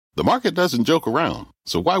The market doesn't joke around,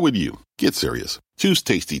 so why would you? Get serious. Choose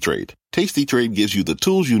Tasty Trade. Tasty Trade gives you the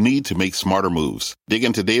tools you need to make smarter moves. Dig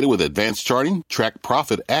into data with advanced charting, track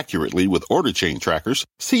profit accurately with order chain trackers,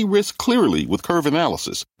 see risk clearly with curve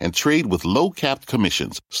analysis, and trade with low-capped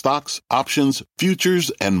commissions, stocks, options,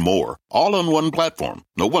 futures, and more. All on one platform.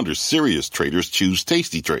 No wonder serious traders choose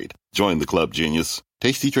Tasty Trade. Join the club, genius.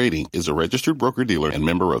 Tasty Trading is a registered broker-dealer and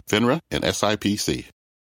member of FINRA and SIPC.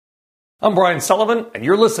 I'm Brian Sullivan, and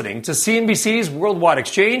you're listening to CNBC's Worldwide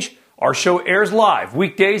Exchange. Our show airs live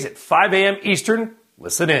weekdays at 5 a.m. Eastern.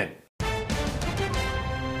 Listen in.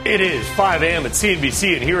 It is 5 a.m. at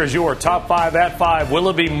CNBC, and here is your top 5 at 5. Will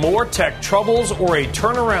it be more tech troubles or a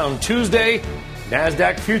turnaround Tuesday?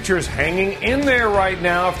 NASDAQ futures hanging in there right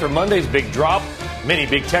now after Monday's big drop. Many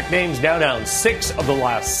big tech names now down 6 of the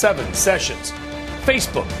last 7 sessions.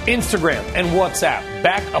 Facebook, Instagram, and WhatsApp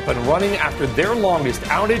back up and running after their longest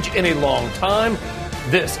outage in a long time.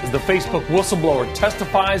 This is the Facebook whistleblower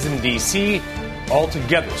testifies in D.C.,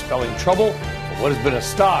 altogether spelling trouble for what has been a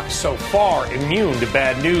stock so far immune to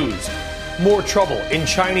bad news. More trouble in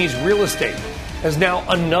Chinese real estate, as now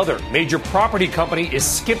another major property company is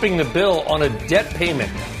skipping the bill on a debt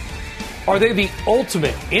payment. Are they the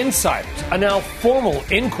ultimate insiders? A now formal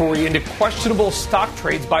inquiry into questionable stock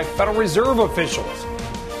trades by Federal Reserve officials.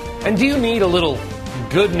 And do you need a little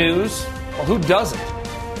good news? Well, who doesn't?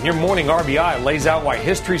 And your morning RBI lays out why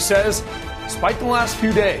history says, despite the last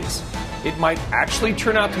few days, it might actually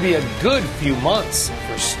turn out to be a good few months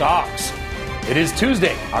for stocks. It is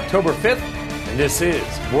Tuesday, October 5th, and this is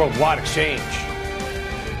Worldwide Exchange.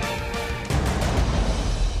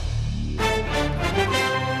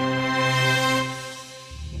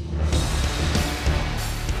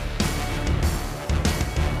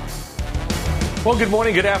 Well, good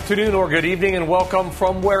morning, good afternoon, or good evening, and welcome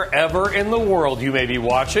from wherever in the world you may be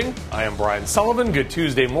watching. I am Brian Sullivan. Good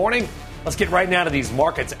Tuesday morning. Let's get right now to these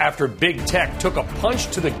markets after big tech took a punch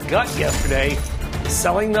to the gut yesterday.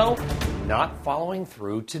 Selling, though, not following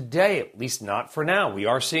through today, at least not for now. We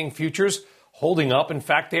are seeing futures holding up. In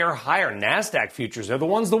fact, they are higher. NASDAQ futures, they're the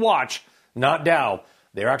ones to watch, not Dow.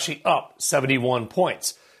 They're actually up 71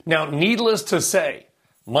 points. Now, needless to say,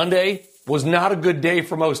 Monday was not a good day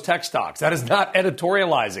for most tech stocks. That is not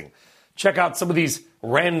editorializing. Check out some of these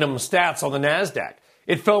random stats on the NASDAQ.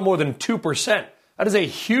 It fell more than 2%. That is a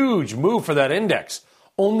huge move for that index.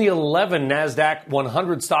 Only 11 NASDAQ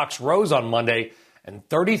 100 stocks rose on Monday, and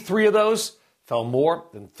 33 of those fell more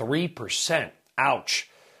than 3%. Ouch.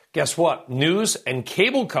 Guess what? News and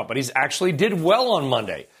cable companies actually did well on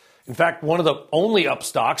Monday. In fact, one of the only up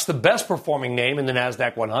stocks, the best performing name in the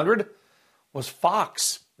NASDAQ 100, was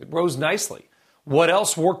Fox. It rose nicely. What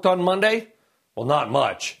else worked on Monday? Well, not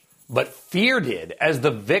much, but fear did as the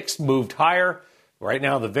VIX moved higher. Right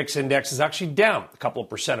now, the VIX index is actually down a couple of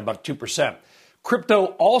percent, about 2%. Crypto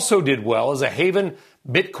also did well as a haven.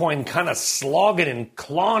 Bitcoin kind of slogging and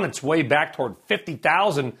clawing its way back toward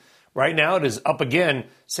 50,000. Right now, it is up again,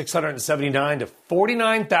 679 to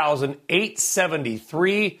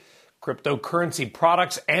 49,873. Cryptocurrency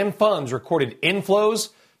products and funds recorded inflows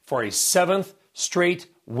for a 7th straight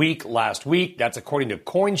week last week. That's according to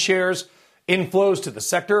CoinShares. Inflows to the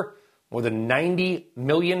sector, more than $90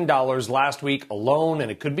 million last week alone, and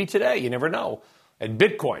it could be today. You never know. And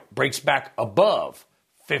Bitcoin breaks back above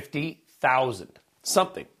 50,000.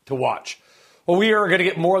 Something to watch. Well, we are going to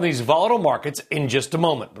get more of these volatile markets in just a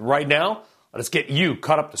moment. But right now, let us get you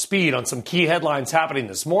caught up to speed on some key headlines happening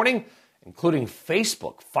this morning, including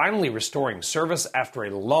Facebook finally restoring service after a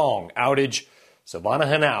long outage. Silvana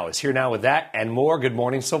Henao is here now with that and more. Good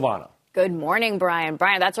morning, Silvana. Good morning, Brian.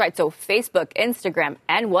 Brian, that's right. So Facebook, Instagram,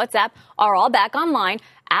 and WhatsApp are all back online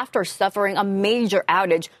after suffering a major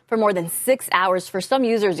outage for more than 6 hours for some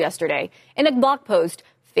users yesterday. In a blog post,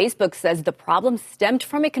 Facebook says the problem stemmed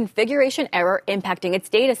from a configuration error impacting its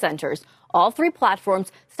data centers. All 3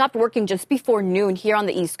 platforms stopped working just before noon here on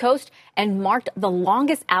the East Coast and marked the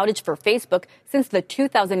longest outage for Facebook since the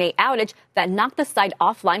 2008 outage that knocked the site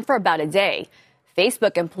offline for about a day.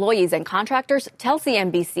 Facebook employees and contractors tell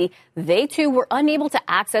CNBC they too were unable to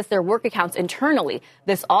access their work accounts internally.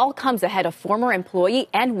 This all comes ahead of former employee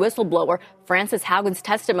and whistleblower Frances Haugen's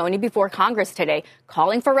testimony before Congress today,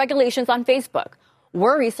 calling for regulations on Facebook.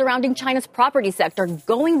 Worry surrounding China's property sector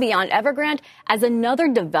going beyond Evergrande as another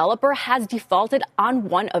developer has defaulted on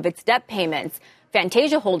one of its debt payments.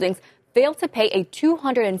 Fantasia Holdings failed to pay a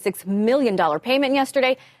 $206 million payment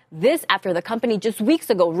yesterday. This after the company just weeks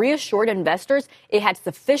ago reassured investors it had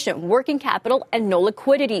sufficient working capital and no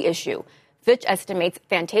liquidity issue. Fitch estimates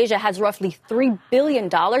Fantasia has roughly $3 billion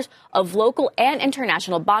of local and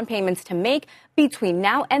international bond payments to make between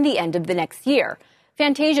now and the end of the next year.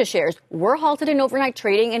 Fantasia shares were halted in overnight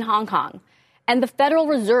trading in Hong Kong. And the Federal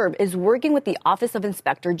Reserve is working with the Office of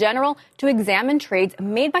Inspector General to examine trades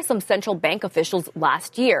made by some central bank officials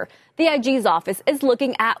last year. The IG's office is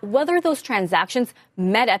looking at whether those transactions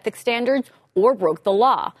met ethics standards or broke the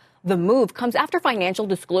law. The move comes after financial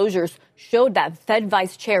disclosures showed that Fed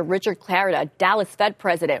Vice Chair Richard Clarida, Dallas Fed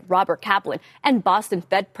President Robert Kaplan, and Boston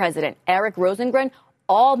Fed President Eric Rosengren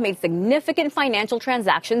all made significant financial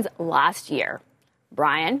transactions last year.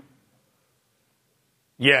 Brian?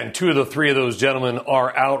 Yeah, and 2 of the 3 of those gentlemen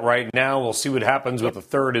are out right now. We'll see what happens with the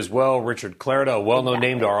third as well. Richard Clarida, a well-known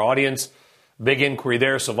name to our audience. Big inquiry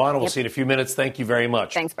there. Silvana, we'll see you in a few minutes. Thank you very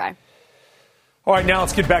much. Thanks, Brian. All right, now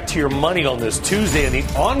let's get back to your money on this Tuesday and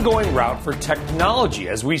the ongoing rout for technology.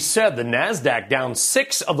 As we said, the NASDAQ down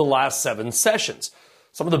 6 of the last 7 sessions.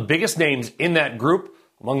 Some of the biggest names in that group,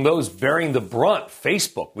 among those bearing the brunt,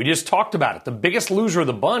 Facebook. We just talked about it. The biggest loser of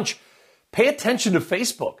the bunch. Pay attention to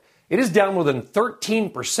Facebook. It is down more than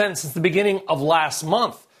 13% since the beginning of last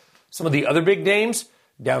month. Some of the other big names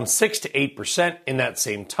down 6 to 8% in that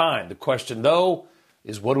same time. The question, though,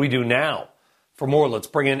 is what do we do now? For more, let's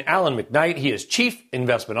bring in Alan McKnight. He is Chief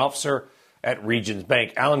Investment Officer at Regions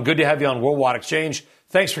Bank. Alan, good to have you on Worldwide Exchange.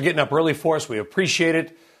 Thanks for getting up early for us. We appreciate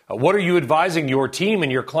it. What are you advising your team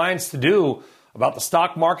and your clients to do about the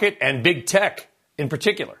stock market and big tech in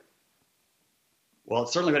particular? Well,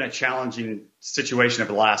 it's certainly been a challenging situation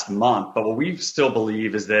over the last month, but what we still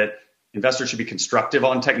believe is that investors should be constructive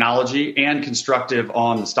on technology and constructive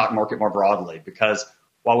on the stock market more broadly, because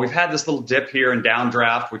while we've had this little dip here in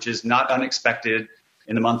downdraft, which is not unexpected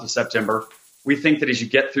in the month of September, we think that as you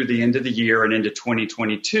get through the end of the year and into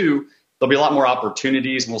 2022, there'll be a lot more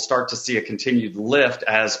opportunities, and we'll start to see a continued lift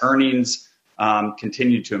as earnings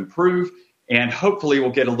continue to improve. And hopefully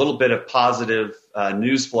we'll get a little bit of positive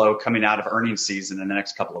news flow coming out of earnings season in the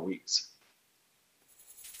next couple of weeks.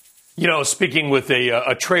 You know, speaking with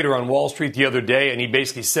a trader on Wall Street the other day, and he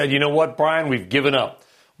basically said, you know what, Brian, we've given up.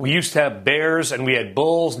 We used to have bears and we had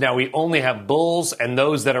bulls. Now we only have bulls and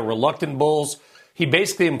those that are reluctant bulls. He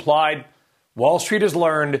basically implied Wall Street has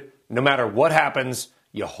learned no matter what happens,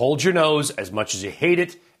 you hold your nose as much as you hate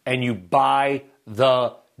it and you buy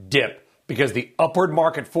the dip because the upward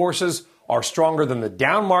market forces are stronger than the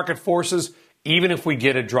down market forces, even if we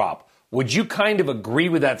get a drop. Would you kind of agree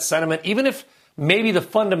with that sentiment, even if maybe the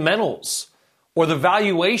fundamentals or the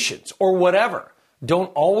valuations or whatever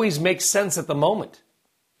don't always make sense at the moment?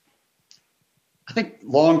 I think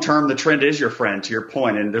long term, the trend is your friend, to your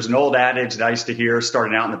point. And there's an old adage that I used to hear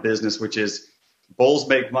starting out in the business, which is bulls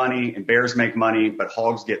make money and bears make money, but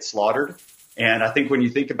hogs get slaughtered. And I think when you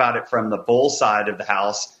think about it from the bull side of the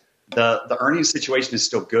house, the earnings situation is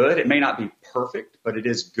still good. It may not be perfect, but it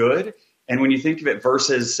is good. And when you think of it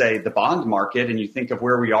versus, say, the bond market, and you think of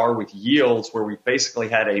where we are with yields, where we basically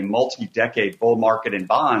had a multi-decade bull market in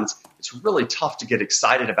bonds, it's really tough to get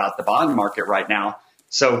excited about the bond market right now.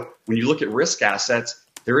 So when you look at risk assets,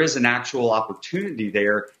 there is an actual opportunity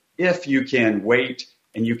there if you can wait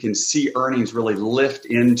and you can see earnings really lift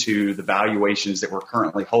into the valuations that we're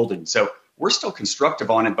currently holding. So we're still constructive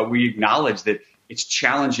on it, but we acknowledge that it's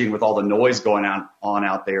challenging with all the noise going on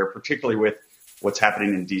out there, particularly with what's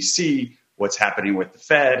happening in D.C., what's happening with the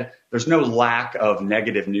Fed. There's no lack of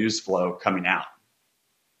negative news flow coming out.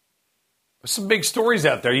 Some big stories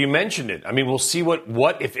out there. You mentioned it. I mean, we'll see what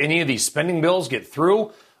if any of these spending bills get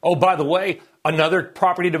through. Oh, by the way, another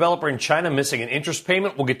property developer in China missing an interest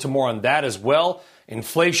payment. We'll get to more on that as well.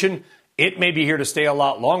 Inflation, it may be here to stay a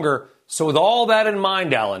lot longer. So with all that in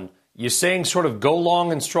mind, Alan, you're saying sort of go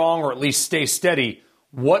long and strong or at least stay steady.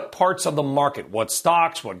 What parts of the market, what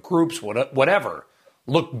stocks, what groups, whatever,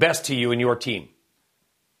 look best to you and your team?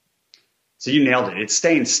 So you nailed it. It's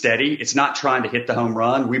staying steady. It's not trying to hit the home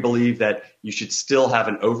run. We believe that you should still have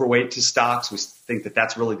an overweight to stocks. We think that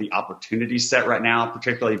that's really the opportunity set right now,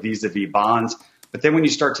 particularly vis-a-vis bonds. But then when you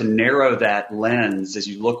start to narrow that lens as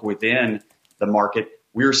you look within the market,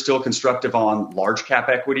 we're still constructive on large cap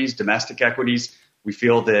equities, domestic equities. We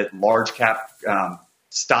feel that large cap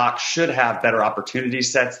stocks should have better opportunity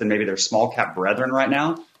sets than maybe their small cap brethren right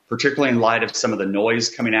now, particularly in light of some of the noise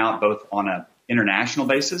coming out both on an international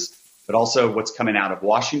basis, but also what's coming out of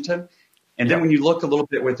Washington. And then when you look a little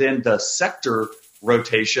bit within the sector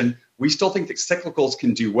rotation, we still think that cyclicals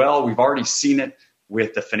can do well. We've already seen it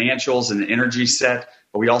with the financials and the energy set,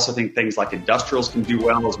 but we also think things like industrials can do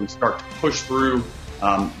well as we start to push through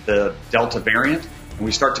the Delta variant and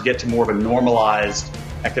we start to get to more of a normalized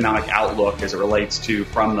economic outlook as it relates to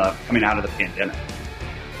coming out of the pandemic.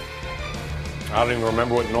 I don't even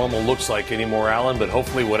remember what normal looks like anymore, Alan, but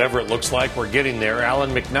hopefully whatever it looks like, we're getting there.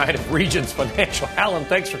 Alan McKnight of Regions Financial. Alan,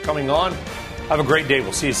 thanks for coming on. Have a great day.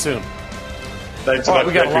 We'll see you soon. Thanks All so right, much.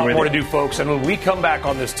 we got a Great to lot be more with to you. do, folks. And when we come back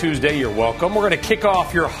on this Tuesday, you're welcome. We're going to kick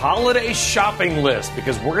off your holiday shopping list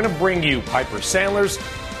because we're going to bring you Piper Sandler's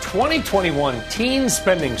 2021 Teen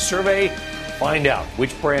Spending Survey. Find out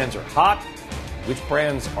which brands are hot, which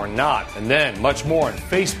brands are not, and then much more on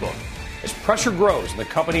Facebook as pressure grows in the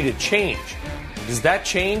company to change. Does that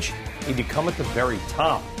change need to come at the very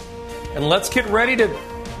top? And let's get ready to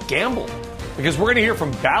gamble because we're going to hear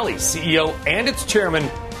from Bally's CEO and its chairman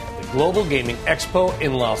at the Global Gaming Expo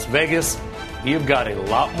in Las Vegas. We have got a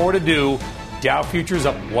lot more to do. Dow Futures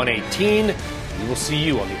up 118. We will see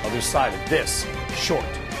you on the other side of this short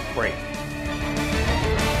break.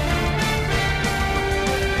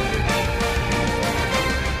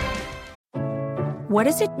 What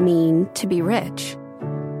does it mean to be rich?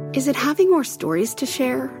 Is it having more stories to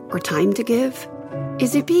share or time to give?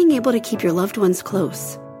 Is it being able to keep your loved ones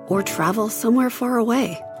close or travel somewhere far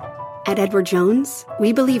away? At Edward Jones,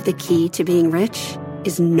 we believe the key to being rich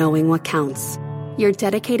is knowing what counts. Your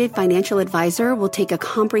dedicated financial advisor will take a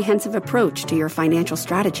comprehensive approach to your financial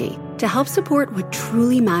strategy to help support what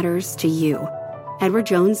truly matters to you.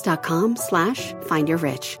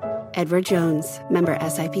 EdwardJones.com/findyourrich. Edward Jones, member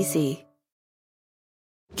SIPC.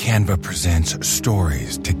 Canva presents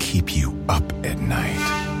stories to keep you up at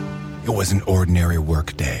night. It was an ordinary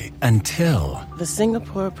workday until The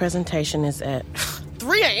Singapore presentation is at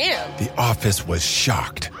 3 a.m. the office was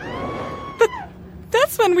shocked.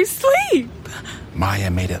 That's when we sleep. Maya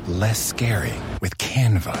made it less scary with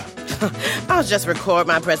Canva. I'll just record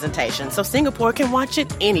my presentation so Singapore can watch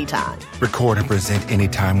it anytime. Record and present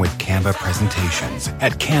anytime with Canva presentations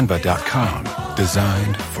at canva.com.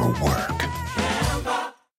 Designed for work.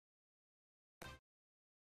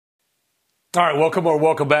 All right,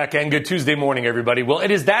 welcome back, and good Tuesday morning, everybody. Well,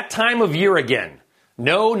 it is that time of year again.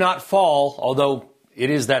 No, not fall, although it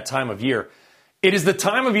is that time of year. It is the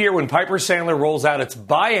time of year when Piper Sandler rolls out its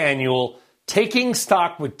biannual Taking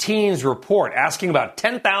Stock with Teens report, asking about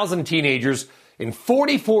 10,000 teenagers in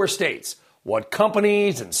 44 states what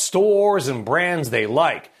companies and stores and brands they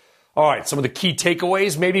like. All right, some of the key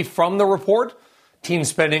takeaways maybe from the report. Teen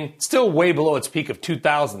spending still way below its peak of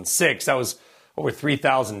 2006. That was over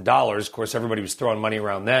 $3,000. Of course, everybody was throwing money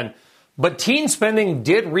around then. But teen spending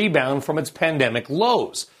did rebound from its pandemic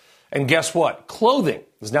lows. And guess what? Clothing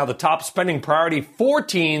is now the top spending priority for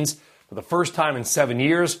teens for the first time in 7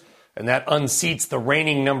 years. And that unseats the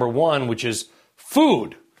reigning number one, which is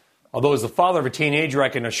food. Although as the father of a teenager, I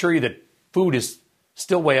can assure you that food is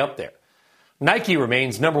still way up there. Nike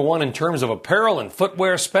remains number one in terms of apparel and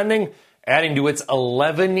footwear spending, adding to its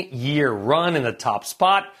 11-year run in the top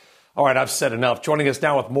spot. All right, I've said enough. Joining us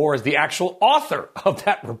now with more is the actual author of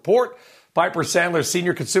that report, Piper Sandler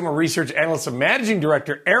Senior Consumer Research Analyst and Managing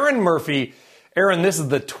Director, Erin Murphy. Erin, this is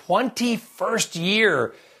the 21st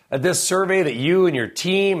year of this survey that you and your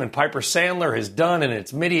team and Piper Sandler has done in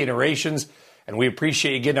its many iterations, and we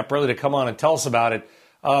appreciate you getting up early to come on and tell us about it.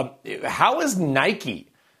 How is Nike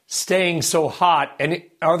staying so hot, and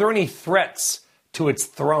are there any threats to its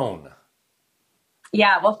throne?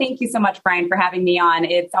 Yeah, well, thank you so much, Brian, for having me on.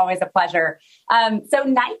 It's always a pleasure. So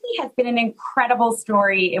Nike has been an incredible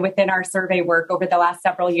story within our survey work over the last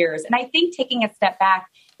several years. And I think taking a step back,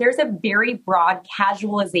 there's a very broad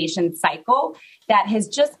casualization cycle that has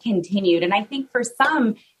just continued. And I think for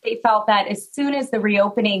some, they felt that as soon as the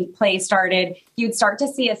reopening play started, you'd start to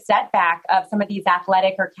see a setback of some of these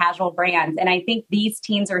athletic or casual brands. And I think these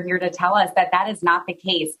teams are here to tell us that that is not the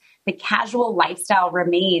case. The casual lifestyle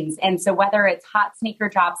remains. And so whether it's hot sneaker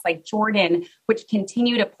drops like Jordan, which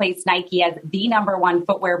continue to place Nike as the number one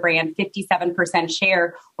footwear brand, 57%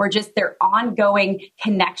 share, or just their ongoing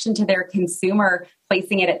connection to their consumer,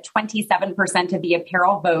 placing it at 27% of the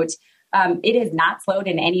apparel vote, it has not slowed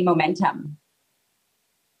in any momentum.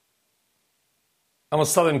 I'm a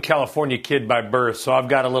Southern California kid by birth, so I've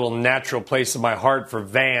got a little natural place in my heart for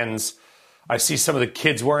Vans. I see some of the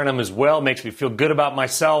kids wearing them as well. Makes me feel good about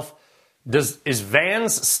myself. Is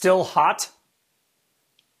Vans still hot?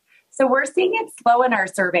 So we're seeing it slow in our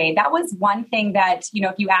survey. That was one thing that,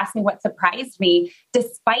 if you ask me what surprised me,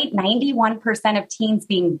 despite 91% of teens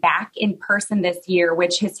being back in person this year,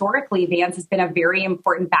 which historically Vans has been a very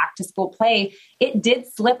important back to school play, it did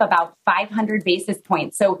slip about 500 basis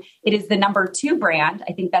points. So it is the number two brand.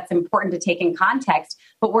 I think that's important to take in context,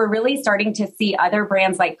 but we're really starting to see other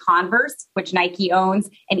brands like Converse, which Nike owns,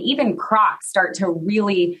 and even Crocs start to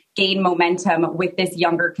really gain momentum with this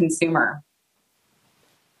younger consumer.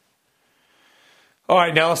 All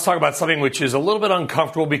right, now let's talk about something which is a little bit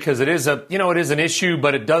uncomfortable because it is an issue,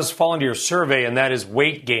 but it does fall into your survey, and that is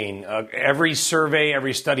weight gain. Every survey,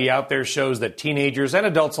 every study out there shows that teenagers and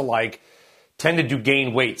adults alike tended to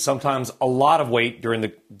gain weight, sometimes a lot of weight during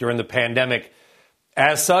the pandemic.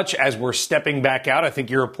 As such, as we're stepping back out, I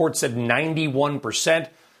think your report said 91%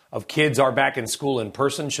 of kids are back in school in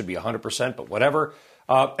person. Should be 100%, but whatever.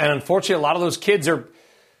 And unfortunately, a lot of those kids are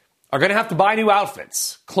going to have to buy new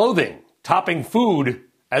outfits, clothing, topping food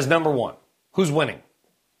as number one. Who's winning?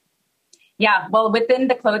 Yeah, well, within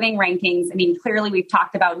the clothing rankings, I mean, clearly we've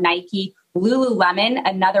talked about Nike, Lululemon,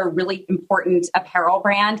 another really important apparel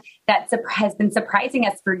brand that has been surprising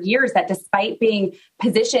us for years, that despite being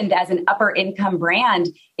positioned as an upper income brand,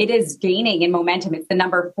 it is gaining in momentum. It's the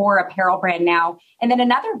number 4 apparel brand now. And then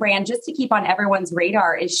another brand, just to keep on everyone's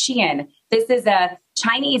radar, is Shein. This is a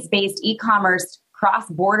Chinese-based e-commerce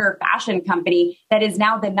cross-border fashion company that is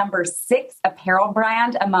now the number 6 apparel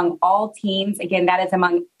brand among all teens. Again, that is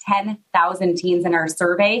among 10,000 teens in our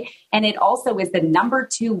survey. And it also is the number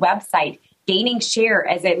 2 website, gaining share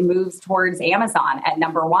as it moves towards Amazon at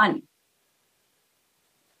number 1.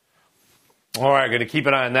 All right, going to keep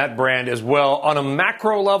an eye on that brand as well. On a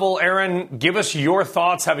macro level, Aaron, give us your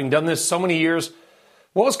thoughts, having done this so many years.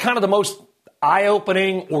 What was kind of the most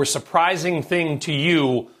eye-opening or surprising thing to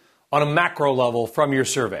you on a macro level from your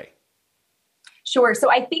survey? Sure. So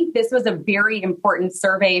I think this was a very important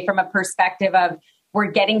survey from a perspective of we're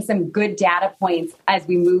getting some good data points as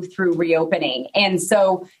we move through reopening. And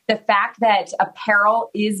so the fact that apparel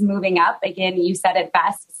is moving up, again, you said it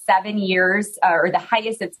best, 7 years, or the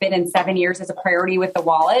highest it's been in 7 years as a priority with the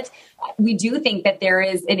wallet. We do think that there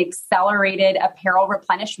is an accelerated apparel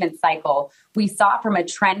replenishment cycle. We saw from a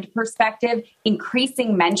trend perspective,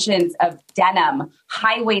 increasing mentions of denim,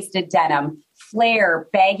 high-waisted denim, flare,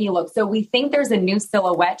 baggy look. So we think there's a new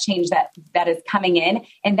silhouette change that is coming in,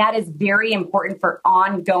 and that is very important for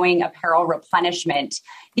ongoing apparel replenishment.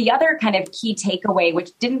 The other kind of key takeaway,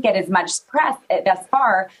 which didn't get as much press thus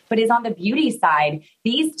far, but is on the beauty side.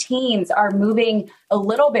 These teens are moving a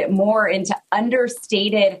little bit more into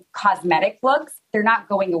understated cosmetic looks. They're not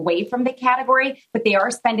going away from the category, but they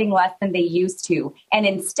are spending less than they used to. And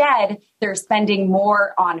instead, they're spending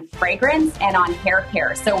more on fragrance and on hair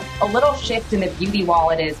care. So a little shift in the beauty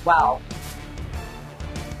wallet as well.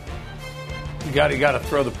 You got to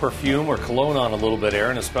throw the perfume or cologne on a little bit,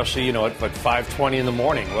 Aaron, especially, at 5:20 in the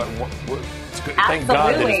morning. It's good. Thank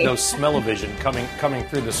God that there's no smell-o-vision coming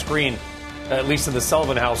through the screen, at least in the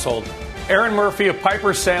Sullivan household. Aaron Murphy of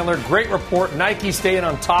Piper Sandler, great report. Nike staying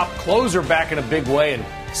on top. Clothes are back in a big way, and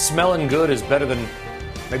smelling good is better than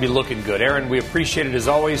maybe looking good. Aaron, we appreciate it as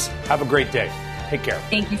always. Have a great day. Take care.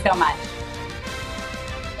 Thank you so much.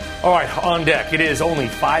 All right, on deck. It is only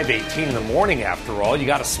 5:18 in the morning after all. You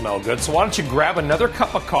got to smell good. So why don't you grab another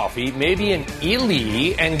cup of coffee, maybe an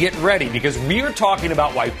Illy, and get ready, because we are talking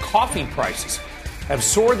about why coffee prices have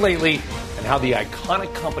soared lately and how the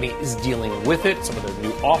iconic company is dealing with it. Some of their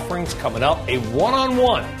new offerings coming up. A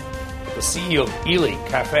one-on-one with the CEO of Illy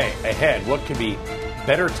Cafe ahead. What could be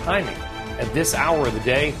better timing at this hour of the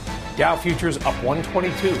day? Dow futures up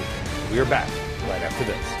 122. We are back right after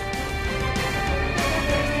this.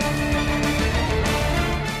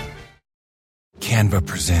 Canva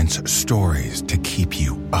presents stories to keep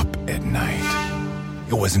you up at night.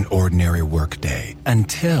 It was an ordinary workday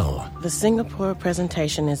until... The Singapore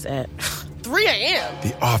presentation is at 3 a.m.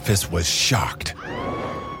 The office was shocked.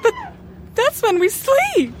 But that's when we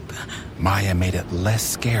sleep. Maya made it less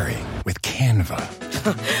scary with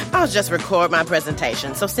Canva. I'll just record my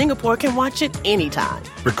presentation so Singapore can watch it anytime.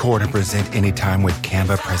 Record and present anytime with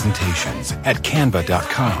Canva presentations at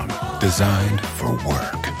canva.com. Designed for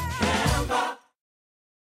work.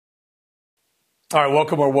 All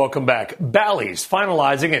right, welcome back. Bally's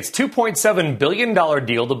finalizing its $2.7 billion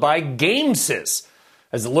deal to buy GameSys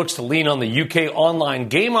as it looks to lean on the UK online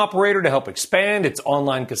game operator to help expand its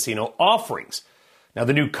online casino offerings. Now,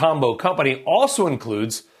 the new combo company also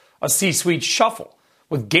includes a C-suite shuffle,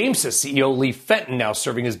 with GameSys CEO Lee Fenton now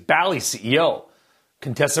serving as Bally's CEO.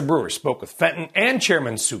 Contessa Brewer spoke with Fenton and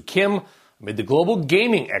Chairman Soo Kim amid the Global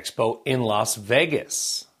Gaming Expo in Las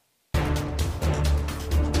Vegas.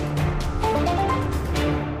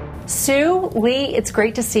 Sue, Lee, it's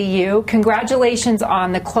great to see you. Congratulations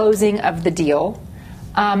on the closing of the deal.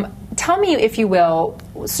 Tell me, if you will,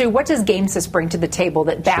 Sue, what does GameSys bring to the table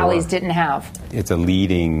that Bally's didn't have? It's a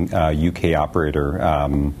leading UK operator.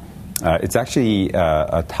 It's actually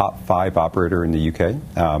a top 5 operator in the UK.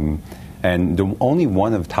 And the only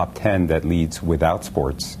one of top 10 that leads without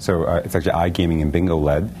sports. So it's actually iGaming and bingo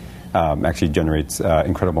led. Actually generates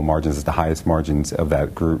incredible margins. It's the highest margins of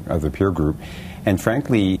that group, of the peer group. And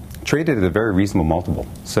frankly, traded at a very reasonable multiple.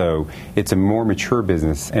 So it's a more mature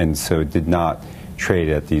business, and so did not trade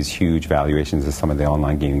at these huge valuations as some of the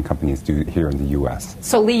online gaming companies do here in the U.S.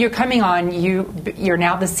 So, Lee, you're coming on. You're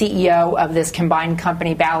now the CEO of this combined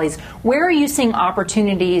company, Bally's. Where are you seeing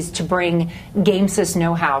opportunities to bring Gamesys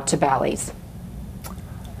know-how to Bally's?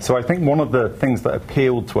 So I think one of the things that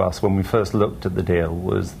appealed to us when we first looked at the deal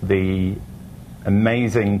was the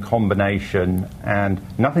amazing combination, and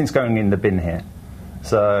nothing's going in the bin here.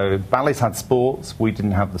 So Bally's had sports, we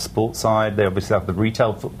didn't have the sports side. They obviously have the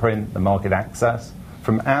retail footprint, the market access.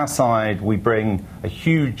 From our side, we bring a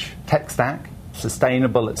huge tech stack,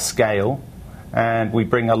 sustainable at scale, and we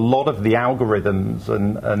bring a lot of the algorithms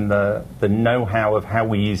and the know-how of how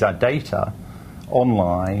we use our data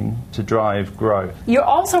online to drive growth. You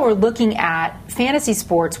also are looking at fantasy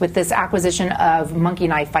sports with this acquisition of Monkey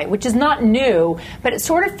Knife Fight, which is not new, but it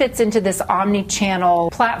sort of fits into this omni-channel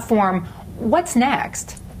platform. What's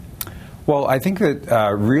next? Well, I think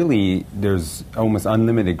that really there's almost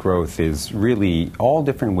unlimited growth is really all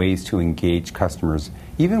different ways to engage customers,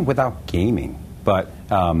 even without gaming, but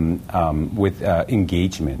with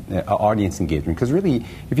engagement, audience engagement. Because really,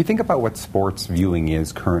 if you think about what sports viewing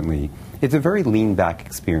is currently, it's a very lean-back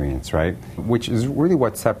experience, right? Which is really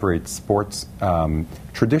what separates sports,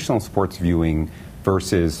 traditional sports viewing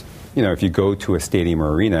versus, if you go to a stadium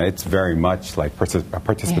or arena, it's very much like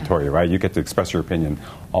participatory, right? You get to express your opinion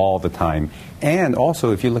all the time. And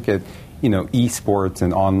also, if you look at, esports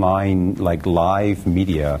and online, like live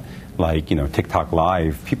media, like, TikTok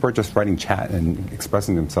Live, people are just writing chat and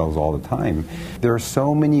expressing themselves all the time. There are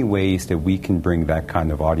so many ways that we can bring that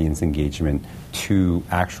kind of audience engagement to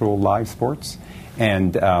actual live sports,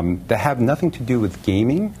 and that have nothing to do with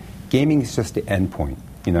gaming. Gaming is just the endpoint,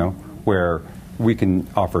 where we can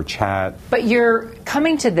offer chat. But you're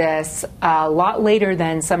coming to this a lot later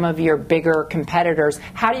than some of your bigger competitors.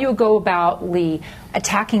 How do you go about, Lee,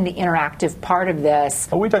 attacking the interactive part of this?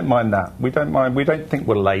 Oh, we don't mind that. We don't mind. We don't think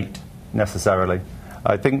we're late necessarily.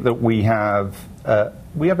 I think that we have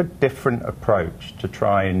a different approach to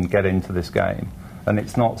try and get into this game, and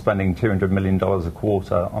it's not spending $200 million a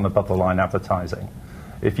quarter on above-the-line advertising.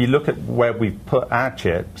 If you look at where we've put our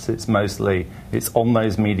chips, it's on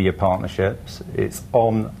those media partnerships, it's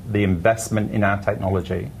on the investment in our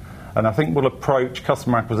technology. And I think we'll approach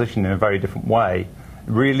customer acquisition in a very different way,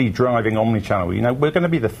 really driving omnichannel. We're going to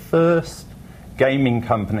be the first gaming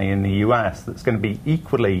company in the US that's going to be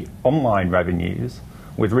equally online revenues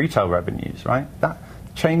with retail revenues, right? That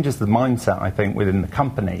changes the mindset, I think, within the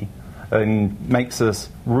company and makes us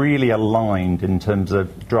really aligned in terms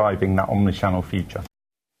of driving that omnichannel future.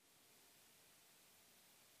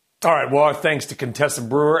 All right, well, our thanks to Contessa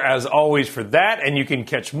Brewer, as always, for that. And you can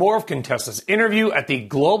catch more of Contessa's interview at the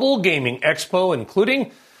Global Gaming Expo,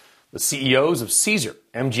 including the CEOs of Caesar,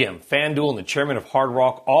 MGM, FanDuel, and the chairman of Hard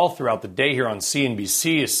Rock, all throughout the day here on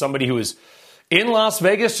CNBC. As somebody who was in Las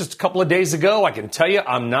Vegas just a couple of days ago, I can tell you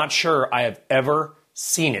I'm not sure I have ever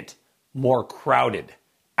seen it more crowded.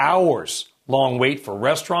 Hours long wait for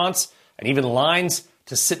restaurants and even lines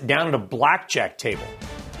to sit down at a blackjack table.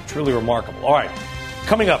 Truly remarkable. All right.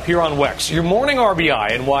 Coming up here on WEX, your morning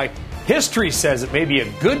RBI and why history says it may be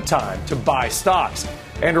a good time to buy stocks.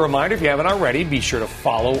 And a reminder, if you haven't already, be sure to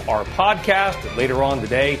follow our podcast. And later on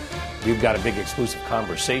today, we've got a big exclusive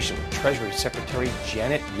conversation with Treasury Secretary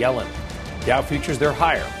Janet Yellen. Dow futures, they're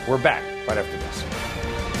higher. We're back right after this.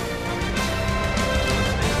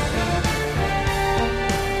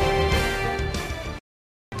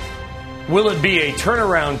 Will it be a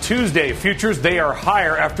turnaround Tuesday? Futures, they are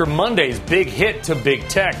higher after Monday's big hit to big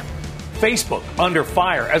tech. Facebook under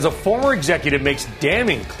fire as a former executive makes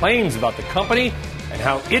damning claims about the company and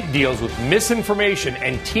how it deals with misinformation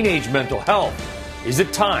and teenage mental health. Is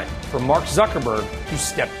it time for Mark Zuckerberg to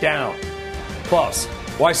step down? Plus,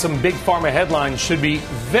 why some big pharma headlines should be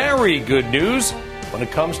very good news when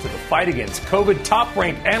it comes to the fight against COVID.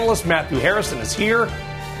 Top-ranked analyst Matthew Harrison is here.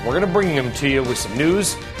 We're going to bring him to you with some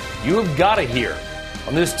news you have got to hear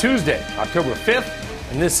on this Tuesday, October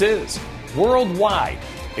 5th, and this is Worldwide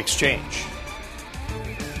Exchange.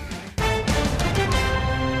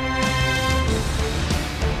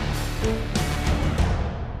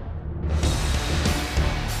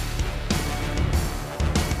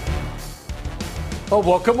 Well,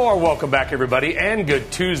 welcome back, everybody, and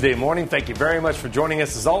good Tuesday morning. Thank you very much for joining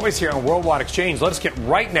us, as always, here on Worldwide Exchange. Let's get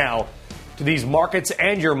right now to these markets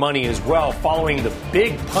and your money as well, following the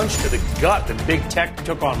big punch to the gut that big tech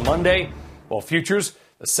took on Monday. Well, futures,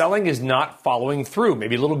 the selling is not following through.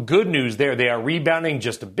 Maybe a little good news there. They are rebounding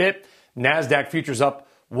just a bit. NASDAQ futures up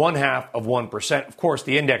 0.5%. Of course,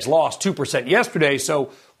 the index lost 2% yesterday,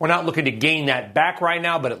 so we're not looking to gain that back right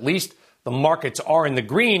now, but at least the markets are in the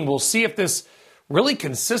green. We'll see if this really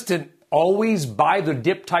consistent always buy the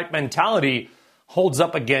dip type mentality holds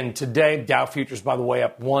up again today. Dow futures, by the way,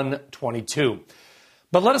 up 122.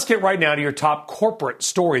 But let us get right now to your top corporate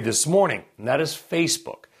story this morning, and that is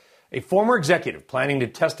Facebook. A former executive planning to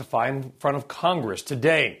testify in front of Congress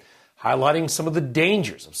today, highlighting some of the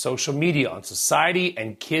dangers of social media on society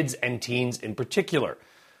and kids and teens in particular.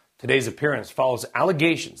 Today's appearance follows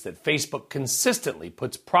allegations that Facebook consistently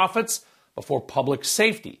puts profits before public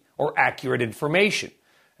safety or accurate information,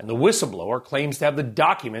 and the whistleblower claims to have the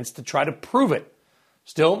documents to try to prove it.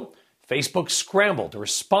 Still, Facebook scrambled to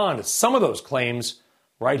respond to some of those claims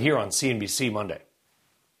right here on CNBC Monday.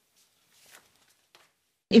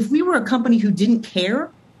 If we were a company who didn't care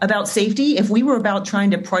about safety, if we were about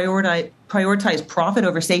trying to prioritize profit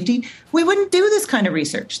over safety, we wouldn't do this kind of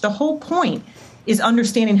research. The whole point is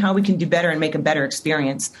understanding how we can do better and make a better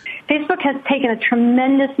experience. Facebook has taken a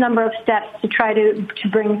tremendous number of steps to try to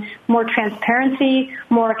bring more transparency,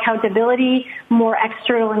 more accountability, more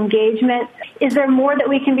external engagement. Is there more that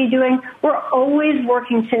we can be doing? We're always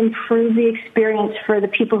working to improve the experience for the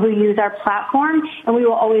people who use our platform, and we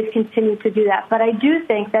will always continue to do that. But I do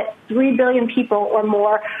think that 3 billion people or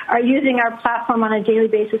more are using our platform on a daily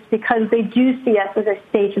basis because they do see us as a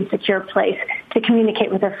safe and secure place to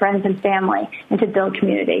communicate with their friends and family and to build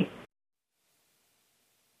community.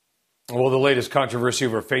 Well, the latest controversy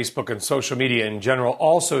over Facebook and social media in general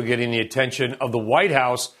also getting the attention of the White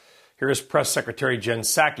House. Here is Press Secretary Jen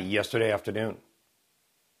Psaki yesterday afternoon.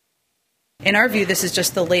 In our view, this is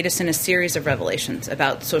just the latest in a series of revelations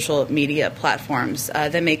about social media platforms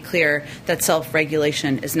that make clear that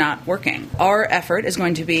self-regulation is not working. Our effort is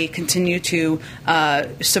going to be continue to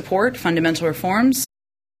support fundamental reforms.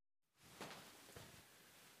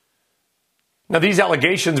 Now, these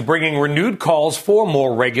allegations bringing renewed calls for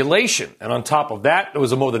more regulation. And on top of that, there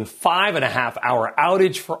was a more than 5.5-hour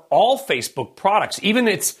outage for all Facebook products, even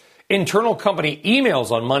its internal company emails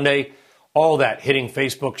on Monday. All that hitting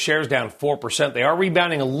Facebook shares down 4%. They are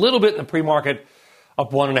rebounding a little bit in the pre-market,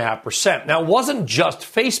 up 1.5%. Now, it wasn't just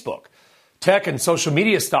Facebook. Tech and social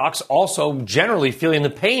media stocks also generally feeling the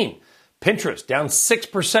pain. Pinterest down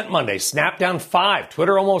 6% Monday, Snap down 5%,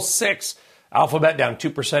 Twitter almost 6%. Alphabet down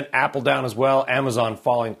 2%, Apple down as well, Amazon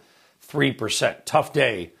falling 3%. Tough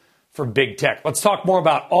day for big tech. Let's talk more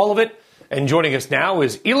about all of it. And joining us now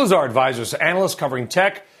is Elazar Advisors analyst covering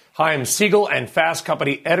tech, Chaim Siegel, and Fast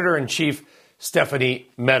Company editor-in-chief Stephanie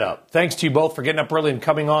Mehta. Thanks to you both for getting up early and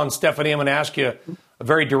coming on. Stephanie, I'm going to ask you a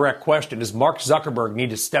very direct question. Does Mark Zuckerberg need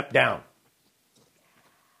to step down?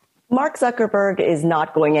 Mark Zuckerberg is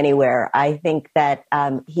not going anywhere. I think that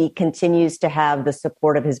he continues to have the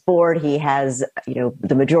support of his board. He has,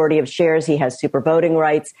 the majority of shares. He has super voting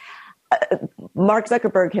rights. Mark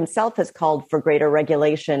Zuckerberg himself has called for greater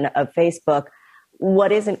regulation of Facebook.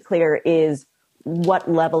 What isn't clear is what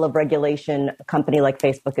level of regulation a company like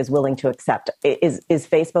Facebook is willing to accept. Is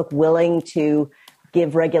Facebook willing to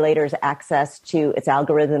give regulators access to its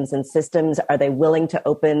algorithms and systems? Are they willing to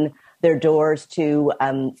open their doors to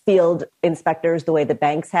field inspectors the way the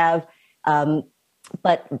banks have?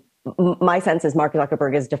 But my sense is Mark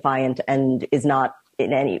Zuckerberg is defiant and is not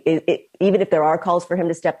in any, even if there are calls for him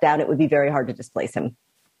to step down, it would be very hard to displace him.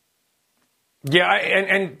 Yeah,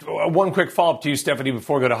 and one quick follow-up to you, Stephanie,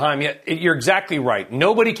 before we go to Chaim. Yeah, you're exactly right.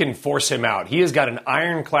 Nobody can force him out. He has got an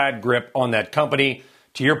ironclad grip on that company.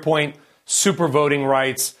 To your point, super voting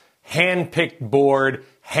rights, hand-picked board,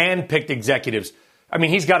 hand-picked executives. I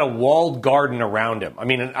mean, he's got a walled garden around him. I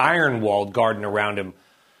mean, an iron walled garden around him.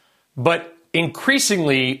 But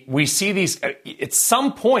increasingly, we see these, at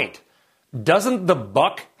some point, doesn't the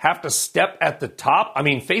buck have to step at the top? I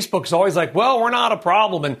mean, Facebook's always like, well, we're not a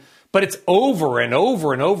problem. But it's over and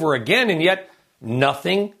over and over again, and yet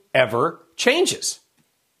nothing ever changes.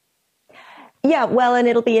 Yeah, well, and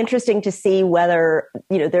it'll be interesting to see whether,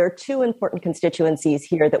 there are two important constituencies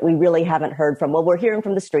here that we really haven't heard from. Well, we're hearing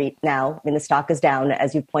from the street now. I mean, the stock is down,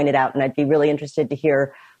 as you pointed out, and I'd be really interested to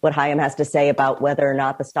hear what Chaim has to say about whether or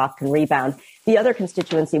not the stock can rebound. The other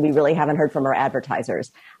constituency we really haven't heard from are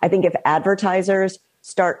advertisers. I think if advertisers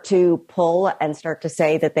start to pull and start to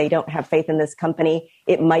say that they don't have faith in this company,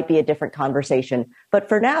 it might be a different conversation. But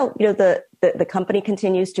for now, the company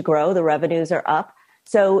continues to grow. The revenues are up.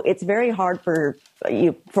 So it's very hard for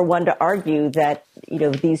one to argue that,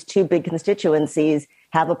 these two big constituencies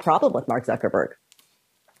have a problem with Mark Zuckerberg.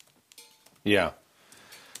 Yeah.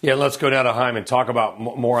 Yeah, let's go down to Chaim and talk about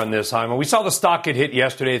more on this, Chaim. We saw the stock get hit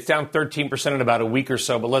yesterday. It's down 13% in about a week or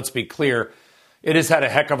so, but let's be clear. It has had a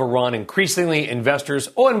heck of a run. Increasingly, investors,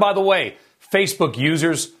 and by the way, Facebook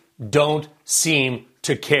users don't seem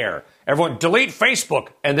to care. Everyone, delete Facebook,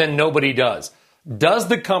 and then nobody does. Does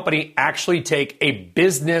the company actually take a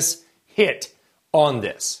business hit on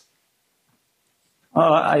this?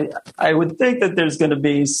 I would think that there's going to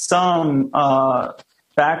be some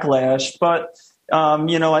backlash, but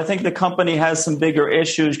I think the company has some bigger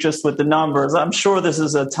issues just with the numbers. I'm sure this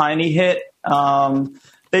is a tiny hit.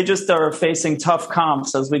 They just are facing tough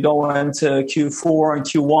comps as we go into Q4 and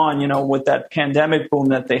Q1, with that pandemic boom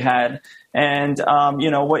that they had. And,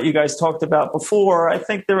 what you guys talked about before, I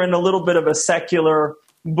think they're in a little bit of a secular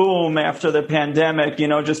boom after the pandemic.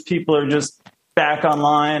 Just people are just back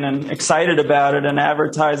online and excited about it, and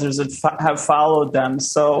advertisers have followed them.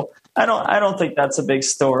 So I don't think that's a big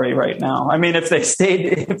story right now. I mean, if they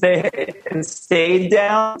stayed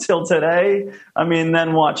down till today,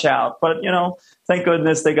 then watch out. But thank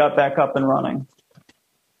goodness they got back up and running.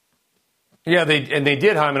 Yeah, they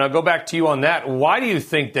did, Hyman. I'll go back to you on that. Why do you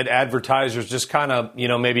think that advertisers just kind of,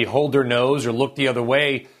 maybe hold their nose or look the other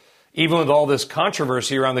way, even with all this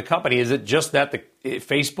controversy around the company? Is it just that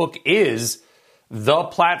Facebook is the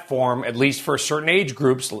platform, at least for certain age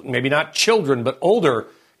groups, maybe not children, but older?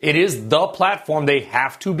 It is the platform they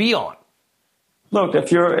have to be on. Look,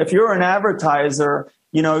 if you're an advertiser,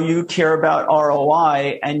 you care about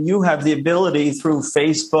ROI, and you have the ability through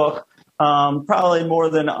Facebook, probably more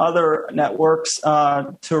than other networks,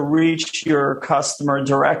 to reach your customer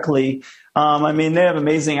directly. They have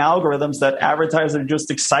amazing algorithms that advertisers are just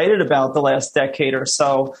excited about the last decade or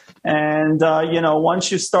so. And,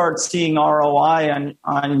 once you start seeing ROI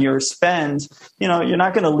on your spend, you're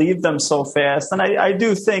not going to leave them so fast. And I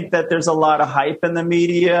do think that there's a lot of hype in the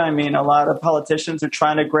media. A lot of politicians are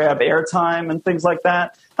trying to grab airtime and things like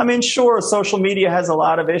that. Sure, social media has a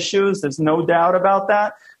lot of issues. There's no doubt about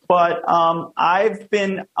that. But I've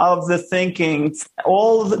been of the thinking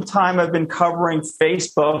all the time I've been covering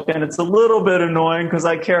Facebook, and it's a little bit annoying because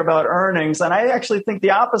I care about earnings. And I actually think the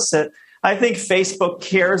opposite. I think Facebook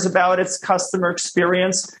cares about its customer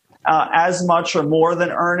experience as much or more than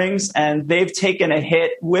earnings. And they've taken a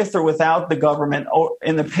hit with or without the government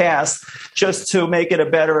in the past just to make it a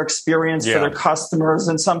better experience for their customers.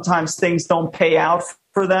 And sometimes things don't pay out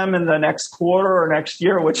for them in the next quarter or next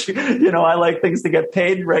year, which, I like things to get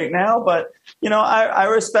paid right now. But, I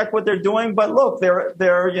respect what they're doing. But look, they're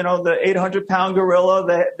the 800-pound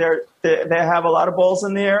gorilla. They have a lot of balls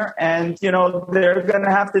in the air, and, they're going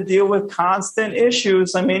to have to deal with constant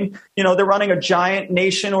issues. They're running a giant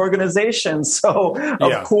nation organization. So,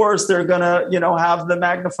 of course, they're going to, have the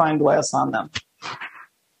magnifying glass on them.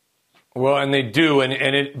 Well, and they do.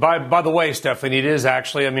 And by the way, Stephanie, it is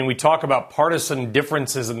actually, we talk about partisan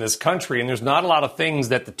differences in this country, and there's not a lot of things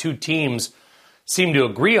that the two teams seem to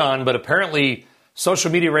agree on, but apparently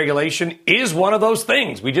social media regulation is one of those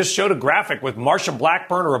things. We just showed a graphic with Marsha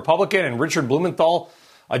Blackburn, a Republican, and Richard Blumenthal,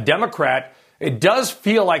 a Democrat. It does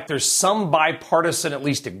feel like there's some bipartisan, at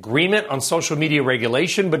least, agreement on social media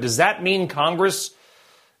regulation, but does that mean Congress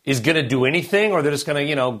is going to do anything, or they're just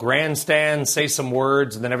going to, grandstand, say some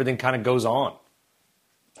words, and then everything kind of goes on?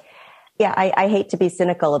 Yeah, I hate to be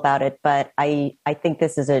cynical about it, but I think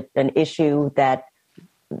this is an issue that,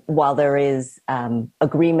 while there is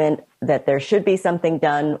agreement that there should be something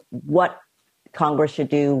done, what Congress should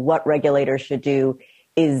do, what regulators should do,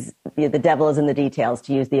 is the devil is in the details,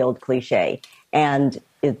 to use the old cliche. And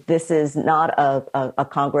this is not a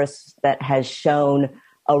Congress that has shown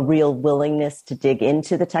a real willingness to dig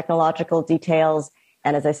into the technological details.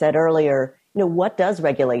 And as I said earlier, what does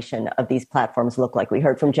regulation of these platforms look like? We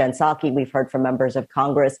heard from Jen Psaki. We've heard from members of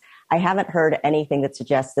Congress. I haven't heard anything that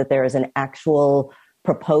suggests that there is an actual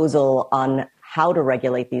proposal on how to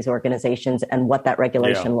regulate these organizations and what that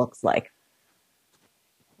regulation looks like.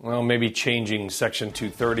 Well, maybe changing Section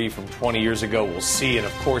 230 from 20 years ago. We'll see. And,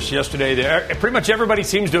 of course, yesterday, pretty much everybody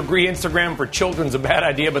seems to agree Instagram for children's a bad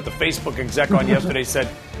idea, but the Facebook exec on yesterday said,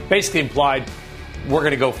 basically implied, we're going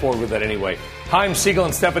to go forward with that anyway. Chaim Siegel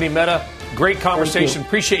and Stephanie Mehta, great conversation.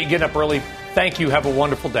 Appreciate you getting up early. Thank you. Have a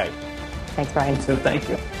wonderful day. Thanks, Brian. So thank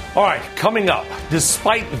you. All right, coming up,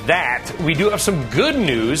 despite that, we do have some good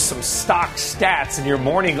news, some stock stats in your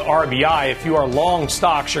morning RBI. If you are long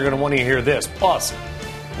stocks, you're going to want to hear this. Plus,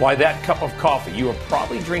 why that cup of coffee you are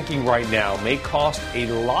probably drinking right now may cost a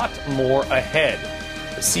lot more ahead.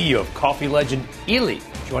 The CEO of coffee legend Illy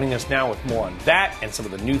joining us now with more on that and some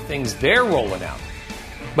of the new things they're rolling out.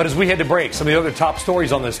 But as we head to break, some of the other top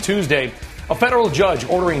stories on this Tuesday, a federal judge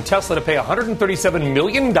ordering Tesla to pay $137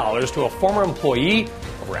 million to a former employee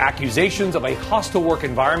over accusations of a hostile work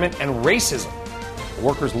environment and racism. The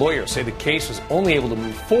workers' lawyers say the case was only able to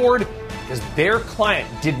move forward because their client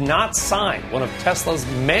did not sign one of Tesla's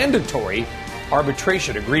mandatory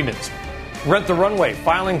arbitration agreements. Rent the Runway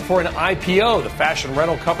filing for an IPO, the fashion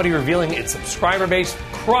rental company revealing its subscriber base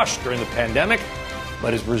crushed during the pandemic.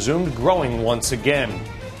 but has resumed growing once again.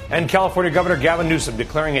 And California Governor Gavin Newsom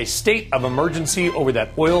declaring a state of emergency over that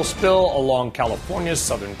oil spill along California's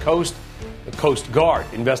southern coast. The Coast Guard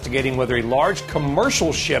investigating whether a large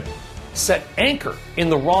commercial ship set anchor in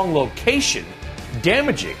the wrong location,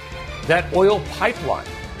 damaging that oil pipeline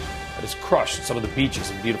that has crushed some of the beaches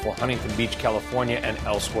in beautiful Huntington Beach, California, and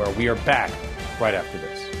elsewhere. We are back right after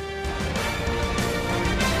this.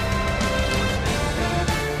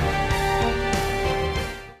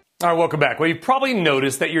 All right, welcome back. Well, you've probably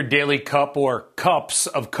noticed that your daily cup or cups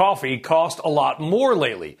of coffee cost a lot more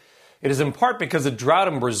lately. It is in part because a drought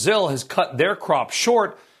in Brazil has cut their crop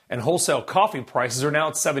short and wholesale coffee prices are now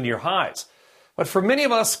at 7-year highs. But for many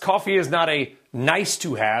of us, coffee is not a nice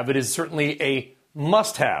to have. It is certainly a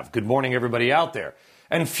must have. Good morning, everybody out there.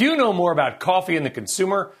 And few know more about coffee and the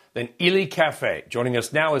consumer than Illy Cafe. Joining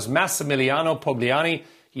us now is Massimiliano Pogliani.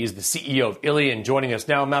 He is the CEO of Illy, and joining us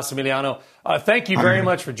now, Massimiliano, thank you very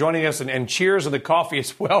much for joining us, and cheers on the coffee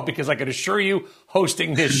as well, because I can assure you,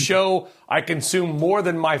 hosting this show, I consume more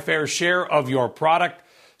than my fair share of your product,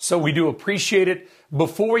 so we do appreciate it.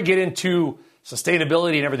 Before we get into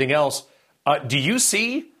sustainability and everything else, do you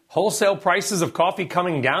see wholesale prices of coffee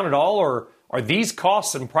coming down at all, or are these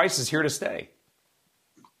costs and prices here to stay?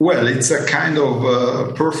 Well, it's a kind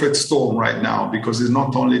of perfect storm right now, because it's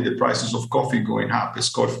not only the prices of coffee going up,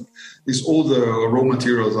 it's all the raw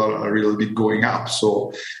materials are a little bit going up.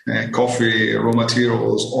 So coffee, raw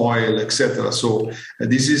materials, oil, etc. So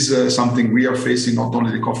this is something we are facing, not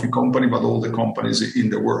only the coffee company, but all the companies in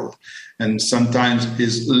the world. And sometimes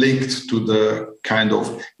is linked to the kind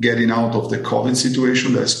of getting out of the COVID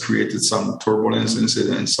situation that's created some turbulence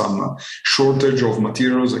and some shortage of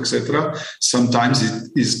materials, etc. Sometimes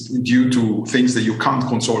it is due to things that you can't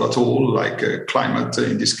control at all, like climate.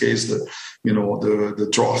 In this case, the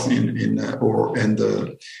drought and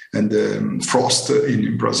the frost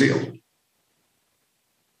in Brazil.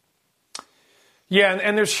 Yeah,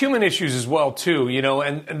 and there's human issues as well too,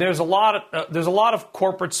 and there's a lot of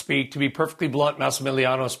corporate speak, to be perfectly blunt,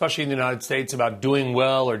 Massimiliano, especially in the United States, about doing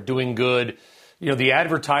well or doing good. The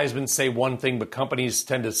advertisements say one thing, but companies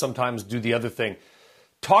tend to sometimes do the other thing.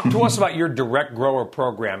 Talk to us about your direct grower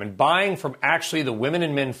program and buying from actually the women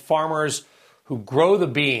and men farmers who grow the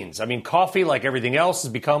beans. I mean, coffee, like everything else,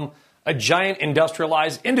 has become a giant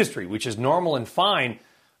industrialized industry, which is normal and fine.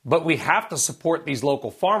 But we have to support these local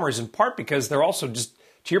farmers, in part because they're also, just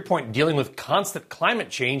to your point, dealing with constant climate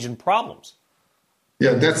change and problems.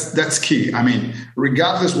 Yeah, that's key. I mean,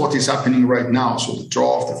 regardless what is happening right now, so the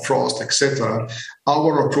drought, the frost, etc.,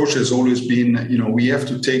 our approach has always been, we have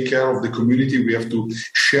to take care of the community. We have to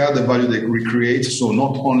share the value that we create. So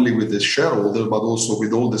not only with the shareholder, but also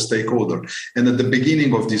with all the stakeholders. And at the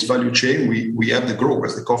beginning of this value chain, we have the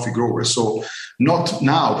growers, the coffee growers. So not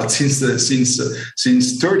now, but since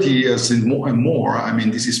 30 years and more, I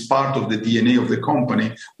mean, this is part of the DNA of the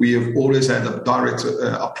company. We have always had a direct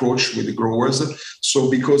approach with the growers. So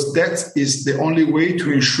because that is the only way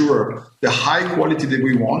to ensure the high quality that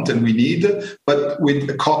we want and we need, but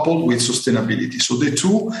coupled with sustainability. So the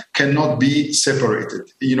two cannot be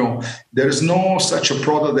separated. There is no such a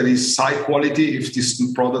product that is high quality if this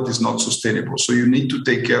product is not sustainable. So you need to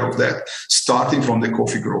take care of that, starting from the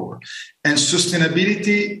coffee grower. And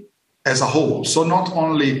sustainability as a whole. So not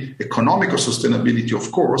only economical sustainability,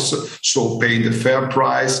 of course, so paying the fair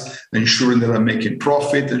price, ensuring that they're making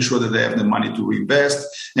profit, ensure that they have the money to reinvest,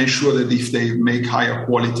 ensure that if they make higher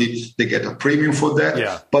quality, they get a premium for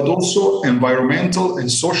that, but also environmental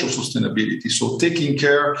and social sustainability. So taking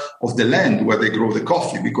care of the land where they grow the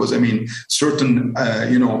coffee, because, I mean, certain,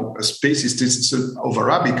 species of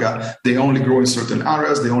Arabica, they only grow in certain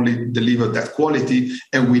areas, they only deliver that quality,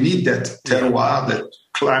 and we need that terroir, that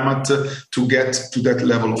climate to get to that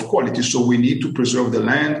level of quality. So we need to preserve the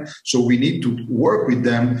land. So we need to work with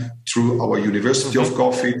them through our University of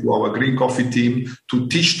Coffee, to our Green Coffee team, to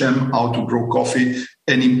teach them how to grow coffee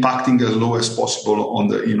and impacting as low as possible on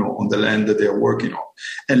the land that they are working on.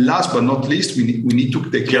 And last but not least, we need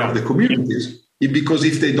to take care of the communities. Because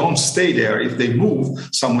if they don't stay there, if they move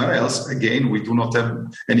somewhere else, again, we do not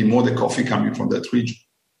have any more the coffee coming from that region.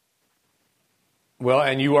 Well,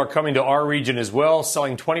 and you are coming to our region as well,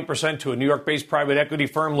 selling 20% to a New York-based private equity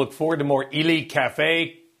firm. Look forward to more Illy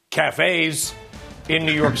cafes in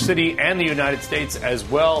New York City and the United States as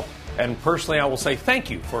well. And personally, I will say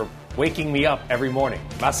thank you for waking me up every morning.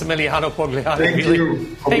 Massimiliano Pogliani. Thank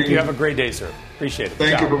you. Thank you. Have a great day, sir. Appreciate it.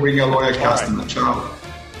 Thank you for being a loyal customer. Ciao.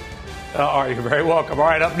 All right, you're very welcome. All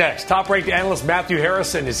right, up next, top-ranked analyst Matthew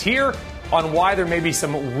Harrison is here on why there may be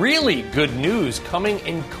some really good news coming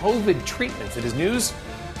in COVID treatments. It is news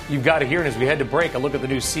you've got to hear. And as we head to break, a look at the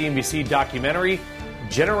new CNBC documentary,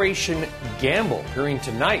 Generation Gamble, appearing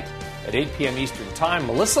tonight at 8 p.m. Eastern Time.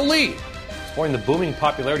 Melissa Lee exploring the booming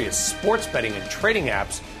popularity of sports betting and trading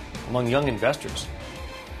apps among young investors.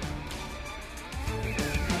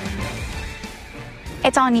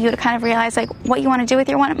 It's on you to kind of realize like what you want to do with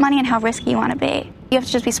your money and how risky you want to be. You have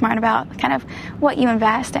to just be smart about kind of what you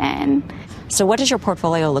invest in. So what does your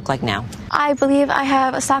portfolio look like now? I believe I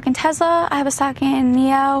have a stock in Tesla. I have a stock in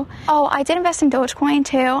NIO. Oh, I did invest in Dogecoin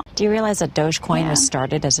too. Do you realize that Dogecoin was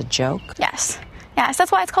started as a joke? Yes. Yes,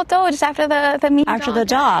 that's why it's called Doge. It's after the meme After the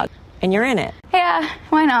dog. And you're in it. Yeah,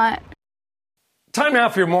 why not? Time now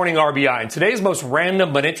for your morning RBI. And today's most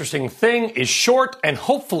random but interesting thing is short and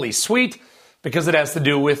hopefully sweet because it has to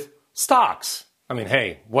do with stocks. I mean,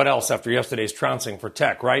 hey, what else after yesterday's trouncing for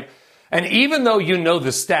tech, right? And even though you know the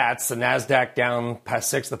stats, the NASDAQ down past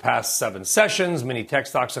 6 the past 7 sessions, many tech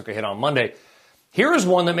stocks took a hit on Monday, here is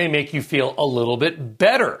one that may make you feel a little bit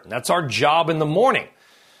better. And that's our job in the morning.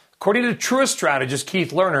 According to Truist strategist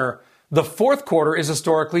Keith Lerner, the fourth quarter is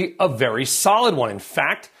historically a very solid one. In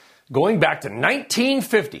fact, going back to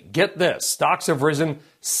 1950, get this, stocks have risen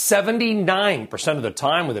 79% of the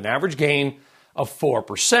time with an average gain of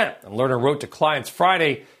 4%. And Lerner wrote to clients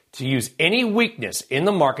Friday to use any weakness in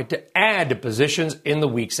the market to add to positions in the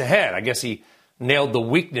weeks ahead. I guess he nailed the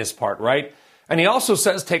weakness part, right? And he also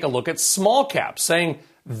says take a look at small caps, saying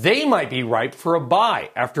they might be ripe for a buy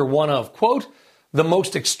after one of, quote, the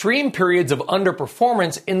most extreme periods of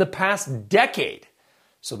underperformance in the past decade.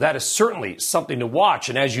 So that is certainly something to watch.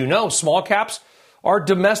 And as you know, small caps are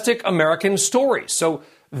domestic American stories. So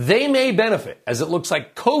they may benefit as it looks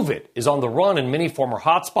like COVID is on the run in many former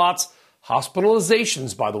hotspots.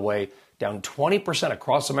 Hospitalizations, by the way, down 20%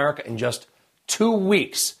 across America in just 2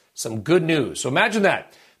 weeks. Some good news. So imagine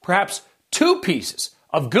that. Perhaps 2 pieces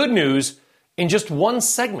of good news in just one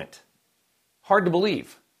segment. Hard to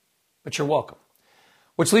believe, but you're welcome.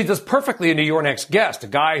 Which leads us perfectly into your next guest, a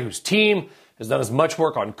guy whose team has done as much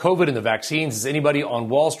work on COVID and the vaccines as anybody on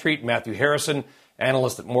Wall Street, Matthew Harrison,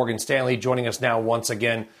 analyst at Morgan Stanley, joining us now once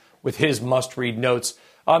again with his must-read notes.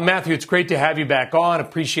 Matthew, it's great to have you back on.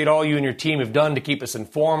 Appreciate all you and your team have done to keep us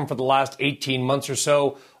informed for the last 18 months or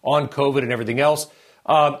so on COVID and everything else.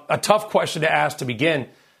 A tough question to ask to begin.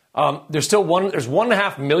 There's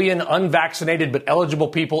 1.5 million unvaccinated but eligible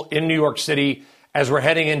people in New York City as we're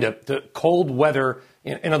heading into the cold weather,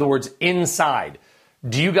 in other words, inside.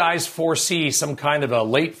 Do you guys foresee some kind of a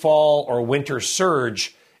late fall or winter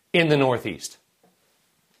surge in the Northeast?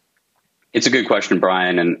 It's a good question,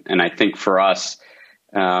 Brian. And I think for us,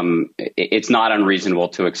 it's not unreasonable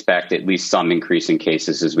to expect at least some increase in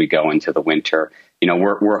cases as we go into the winter. You know,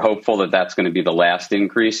 we're hopeful that that's going to be the last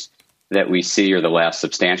increase that we see or the last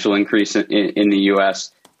substantial increase in the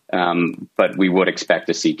U.S., but we would expect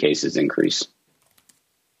to see cases increase.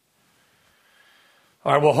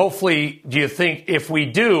 All right, well, hopefully, do you think if we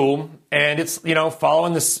do, and it's,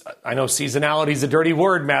 following this, I know seasonality is a dirty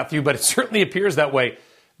word, Matthew, but it certainly appears that way.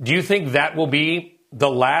 Do you think that will be the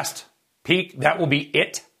last peak? That will be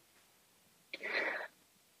it?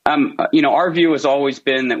 Our view has always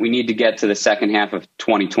been that we need to get to the second half of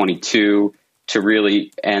 2022 to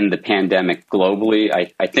really end the pandemic globally.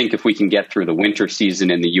 I think if we can get through the winter season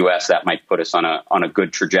in the U.S., that might put us on a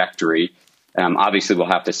good trajectory. Obviously, we'll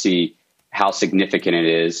have to see how significant it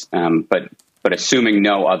is. But assuming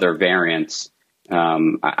no other variants,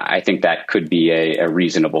 I think that could be a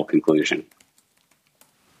reasonable conclusion.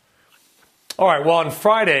 All right. Well, on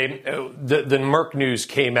Friday, the Merck news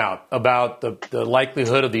came out about the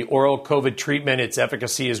likelihood of the oral COVID treatment, its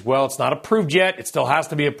efficacy as well. It's not approved yet. It still has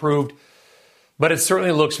to be approved. But it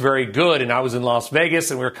certainly looks very good. And I was in Las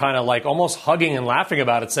Vegas, and we were kind of like almost hugging and laughing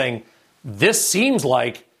about it, saying, this seems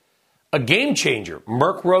like a game changer.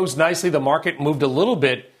 Merck rose nicely. The market moved a little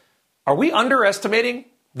bit. Are we underestimating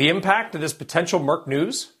the impact of this potential Merck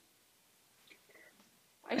news?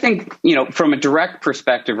 I think, from a direct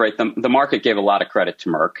perspective, right, the market gave a lot of credit to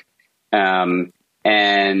Merck.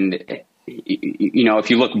 If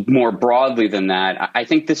you look more broadly than that, I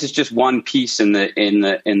think this is just one piece in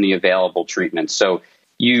the available treatment. So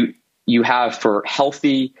you have for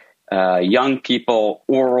healthy young people,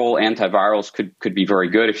 oral antivirals could be very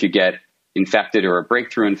good if you get infected or a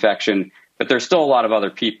breakthrough infection, but there's still a lot of other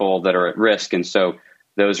people that are at risk. And so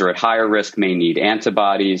those are at higher risk may need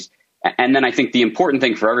antibodies. And then I think the important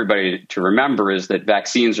thing for everybody to remember is that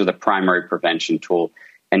vaccines are the primary prevention tool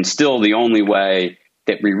and still the only way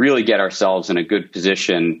that we really get ourselves in a good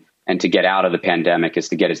position and to get out of the pandemic is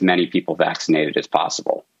to get as many people vaccinated as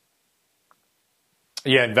possible.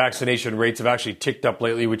 Yeah, and vaccination rates have actually ticked up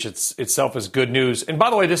lately, which itself is good news. And by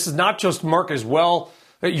the way, this is not just Merck as well.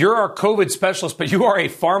 You're our COVID specialist, but you are a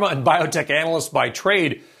pharma and biotech analyst by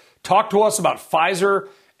trade. Talk to us about Pfizer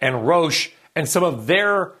and Roche and some of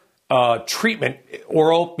their treatment,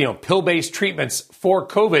 oral, pill-based treatments for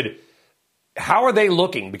COVID. How are they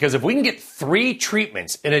looking? Because if we can get 3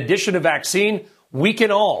 treatments in addition to vaccine, we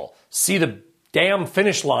can all see the damn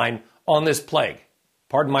finish line on this plague.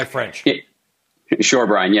 Pardon my French. Sure,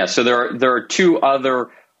 Brian. Yes. So there are 2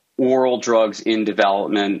 other oral drugs in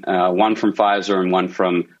development, one from Pfizer and one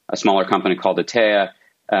from a smaller company called Atea.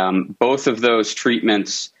 Both of those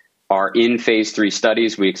treatments are in phase 3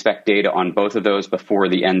 studies. We expect data on both of those before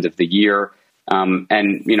the end of the year.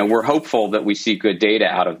 And we're hopeful that we see good data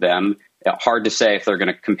out of them. Hard to say if they're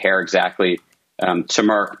going to compare exactly to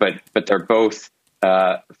Merck, but they're both,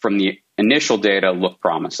 from the initial data, look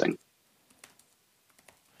promising.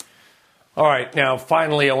 All right. Now,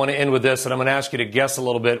 finally, I want to end with this, and I'm going to ask you to guess a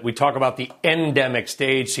little bit. We talk about the endemic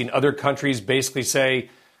stage, seen other countries basically say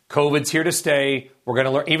COVID's here to stay. We're going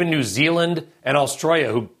to learn. Even New Zealand and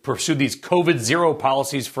Australia, who pursued these COVID zero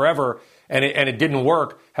policies forever, and it didn't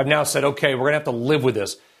work, have now said, okay, we're going to have to live with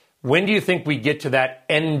this. When do you think we get to that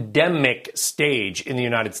endemic stage in the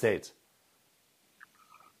United States?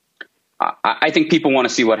 I think people want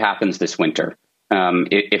to see what happens this winter.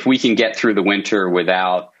 If we can get through the winter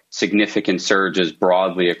without significant surges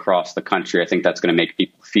broadly across the country, I think that's going to make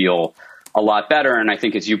people feel a lot better. And I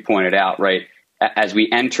think, as you pointed out, right, as we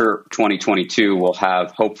enter 2022, we'll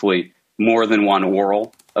have hopefully more than one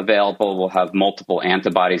oral available. We'll have multiple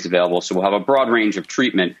antibodies available. So we'll have a broad range of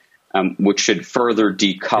treatment, which should further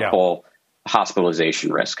decouple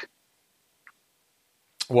hospitalization risk.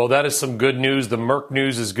 Well, that is some good news. The Merck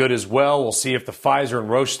news is good as well. We'll see if the Pfizer and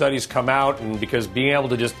Roche studies come out. And because being able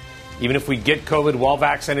to just, even if we get COVID while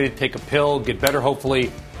vaccinated, take a pill, get better,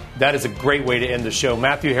 hopefully, that is a great way to end the show.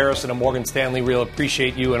 Matthew Harrison of Morgan Stanley, really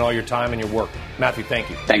appreciate you and all your time and your work. Matthew, thank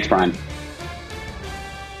you. Thanks, Brian.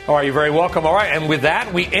 All right, you're very welcome. All right, and with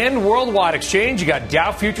that, we end Worldwide Exchange. You got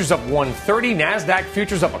Dow futures up 130, NASDAQ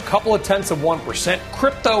futures up a couple of tenths of 1%.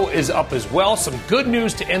 Crypto is up as well. Some good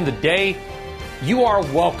news to end the day. You are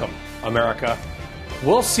welcome, America.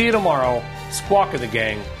 We'll see you tomorrow. Squawk of the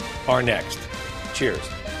Gang are next. Cheers.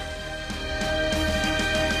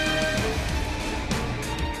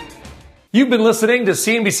 You've been listening to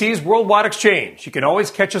CNBC's Worldwide Exchange. You can always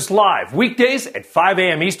catch us live weekdays at 5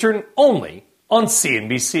 a.m. Eastern, only on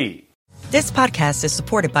CNBC. This podcast is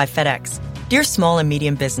supported by FedEx. Dear small and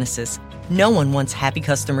medium businesses, no one wants happy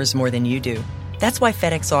customers more than you do. That's why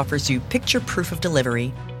FedEx offers you picture proof of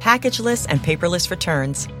delivery, packageless and paperless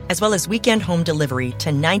returns, as well as weekend home delivery to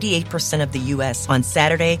 98% of the U.S. on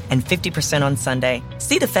Saturday and 50% on Sunday.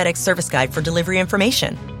 See the FedEx service guide for delivery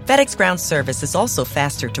information. FedEx Ground service is also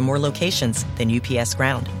faster to more locations than UPS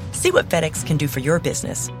Ground. See what FedEx can do for your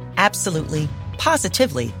business. Absolutely,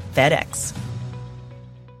 positively FedEx.